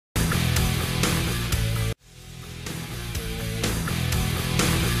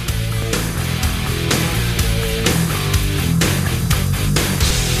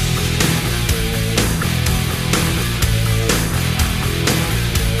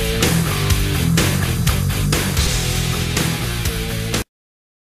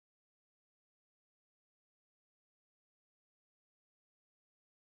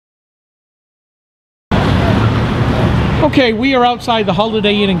Okay, we are outside the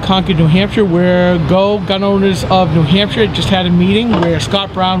Holiday Inn in Concord, New Hampshire, where Go Gun Owners of New Hampshire just had a meeting where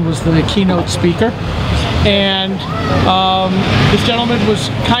Scott Brown was the keynote speaker. And this gentleman was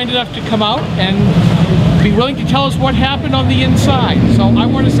kind enough to come out and be willing to tell us what happened on the inside. So I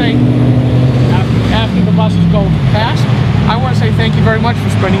want to say, after the buses go past, I want to say thank you very much for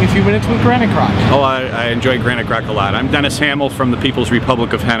spending a few minutes with Granite Crock. Oh, I enjoy Granite Crock a lot. I'm Dennis Hamill from the People's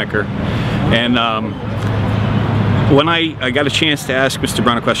Republic of Henniker. And when I got a chance to ask Mr.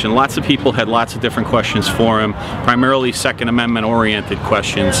 Brown a question, lots of people had lots of different questions for him, primarily Second Amendment oriented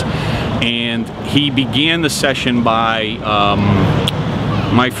questions. And he began the session by,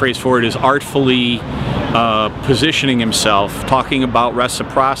 my phrase for it is artfully positioning himself, talking about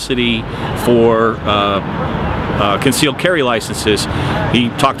reciprocity for concealed carry licenses. He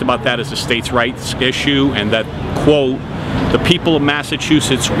talked about that as a states' rights issue, and that, quote, the people of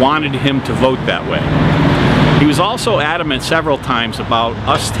Massachusetts wanted him to vote that way. He was also adamant several times about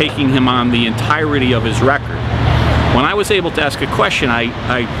us taking him on the entirety of his record. When I was able to ask a question,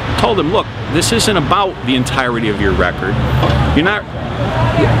 I told him, look, this isn't about the entirety of your record. You're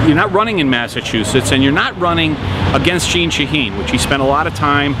not running in Massachusetts, and you're not running against Jeanne Shaheen, which he spent a lot of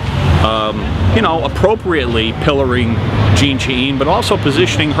time, you know, appropriately pillaring Jeanne Shaheen, but also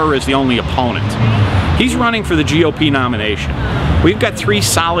positioning her as the only opponent. He's running for the GOP nomination. We've got three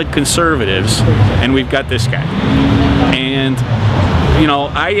solid conservatives, and we've got this guy. And, you know,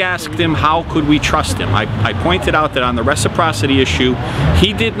 I asked him how could we trust him. I pointed out that on the reciprocity issue,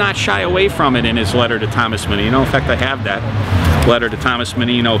 he did not shy away from it in his letter to Thomas Menino. In fact, I have that letter to Thomas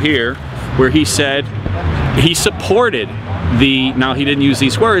Menino here, where he said he supported the, now he didn't use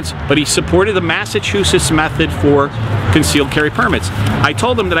these words, but he supported the Massachusetts method for concealed carry permits. I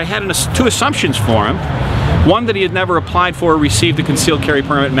told him that I had two assumptions for him. One, that he had never applied for or received a concealed carry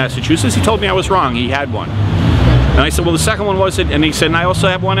permit in Massachusetts. He told me I was wrong. He had one. And I said, well, the second one was it, and he said, and I also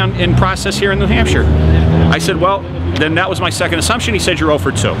have one in process here in New Hampshire. I said, well, then that was my second assumption. He said, you're 0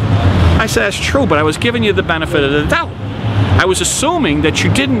 for 2. I said, that's true, but I was giving you the benefit of the doubt. I was assuming that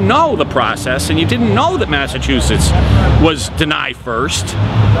you didn't know the process, and you didn't know that Massachusetts was deny first.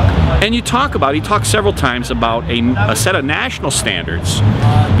 And he talked several times about a set of national standards.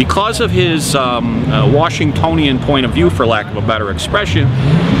 Because of his Washingtonian point of view, for lack of a better expression,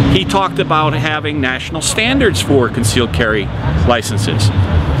 he talked about having national standards for concealed carry licenses.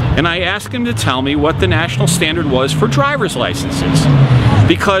 And I asked him to tell me what the national standard was for driver's licenses.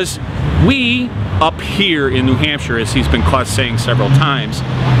 Because we, up here in New Hampshire, as he's been caught saying several times,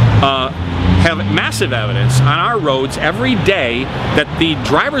 have massive evidence on our roads every day that the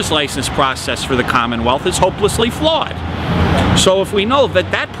driver's license process for the Commonwealth is hopelessly flawed. So if we know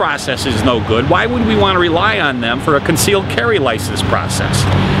that that process is no good, why would we want to rely on them for a concealed carry license process?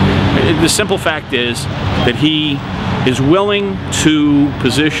 The simple fact is that he is willing to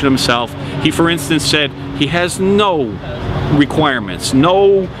position himself. He, for instance, said he has no requirements,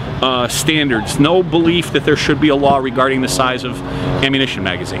 no standards, no belief that there should be a law regarding the size of ammunition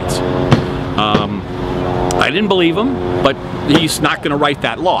magazines. I didn't believe him, but he's not going to write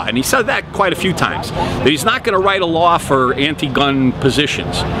that law. And he said that quite a few times, that he's not going to write a law for anti-gun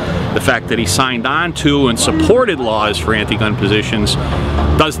positions. The fact that he signed on to and supported laws for anti-gun positions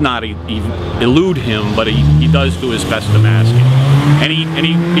does not elude him, but he does do his best to mask it. And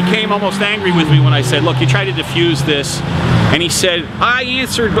he became almost angry with me when I said, look, you tried to diffuse this. And he said, I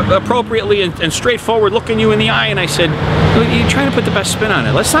answered appropriately and straightforward, looking you in the eye, and I said, you're trying to put the best spin on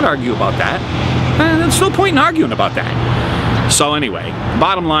it. Let's not argue about that. There's no point in arguing about that. So anyway,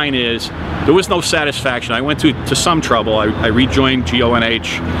 bottom line is, there was no satisfaction. I went to some trouble. I rejoined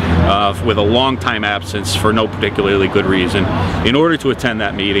GONH with a long time absence for no particularly good reason in order to attend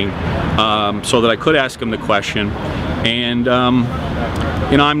that meeting so that I could ask him the question. And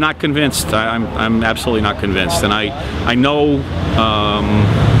you know, I'm not convinced. I'm absolutely not convinced. And I know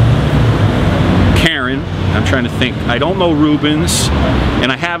Karen, I'm trying to think, I don't know Rubens,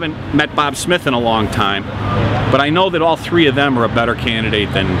 and I haven't met Bob Smith in a long time, but I know that all three of them are a better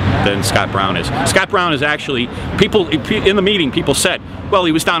candidate than Scott Brown is. Scott Brown is actually, people in the meeting, people said, well,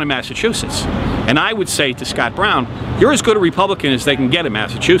 he was down in Massachusetts. And I would say to Scott Brown, you're as good a Republican as they can get in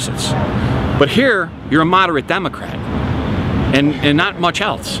Massachusetts. But here, you're a moderate Democrat. And not much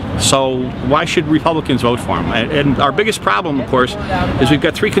else. So why should Republicans vote for him? And our biggest problem, of course, is we've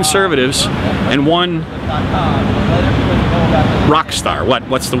got three conservatives and one rock star.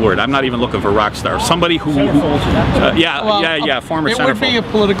 What's the word? I'm not even looking for rock star. Somebody who former centerfold. It would be a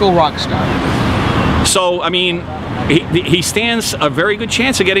political rock star. So I mean, he stands a very good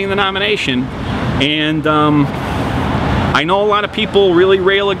chance of getting the nomination, and I know a lot of people really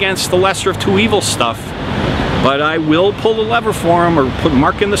rail against the lesser of two evils stuff. But I will pull the lever for him, or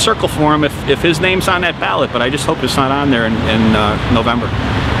mark in the circle for him if his name's on that ballot. But I just hope it's not on there in November.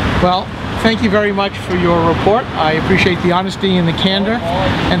 Well, thank you very much for your report. I appreciate the honesty and the candor,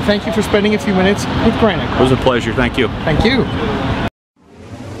 and thank you for spending a few minutes with Granite. It was a pleasure. Thank you. Thank you.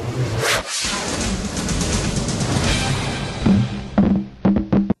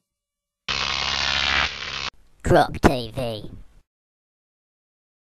 Croc TV.